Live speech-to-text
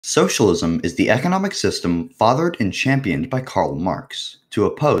Socialism is the economic system fathered and championed by Karl Marx to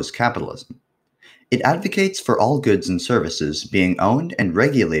oppose capitalism. It advocates for all goods and services being owned and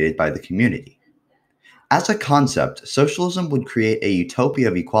regulated by the community. As a concept, socialism would create a utopia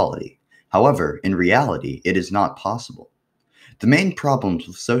of equality. However, in reality, it is not possible. The main problems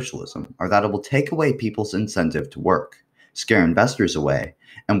with socialism are that it will take away people's incentive to work, scare investors away,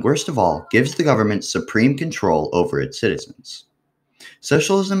 and worst of all, gives the government supreme control over its citizens.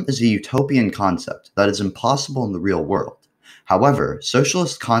 Socialism is a utopian concept that is impossible in the real world. However,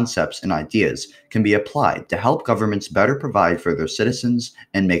 socialist concepts and ideas can be applied to help governments better provide for their citizens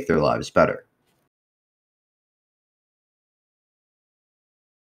and make their lives better.